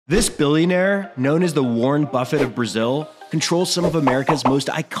This billionaire, known as the Warren Buffett of Brazil, controls some of America's most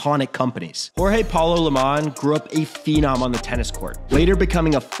iconic companies. Jorge Paulo Lemann grew up a phenom on the tennis court, later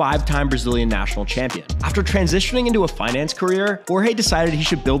becoming a 5-time Brazilian national champion. After transitioning into a finance career, Jorge decided he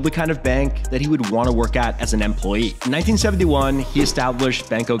should build the kind of bank that he would want to work at as an employee. In 1971, he established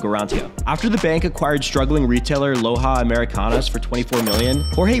Banco Garantio. After the bank acquired struggling retailer Loja Americanas for $24 million,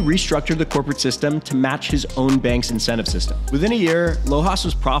 Jorge restructured the corporate system to match his own bank's incentive system. Within a year, Lojas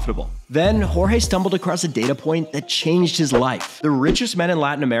was profitable. Then, Jorge stumbled across a data point that changed his life. The richest men in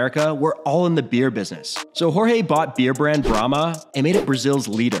Latin America were all in the beer business. So Jorge bought beer brand Brahma and made it Brazil's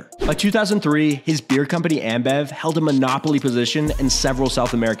leader. By 2003, his beer company Ambev held a monopoly position in several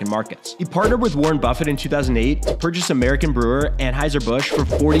South American markets. He partnered with Warren Buffett in 2008 to purchase American brewer Anheuser-Busch for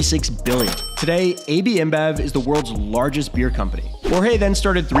 $46 billion. Today, AB InBev is the world's largest beer company. Jorge then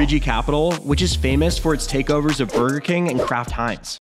started 3G Capital, which is famous for its takeovers of Burger King and Kraft-Heinz.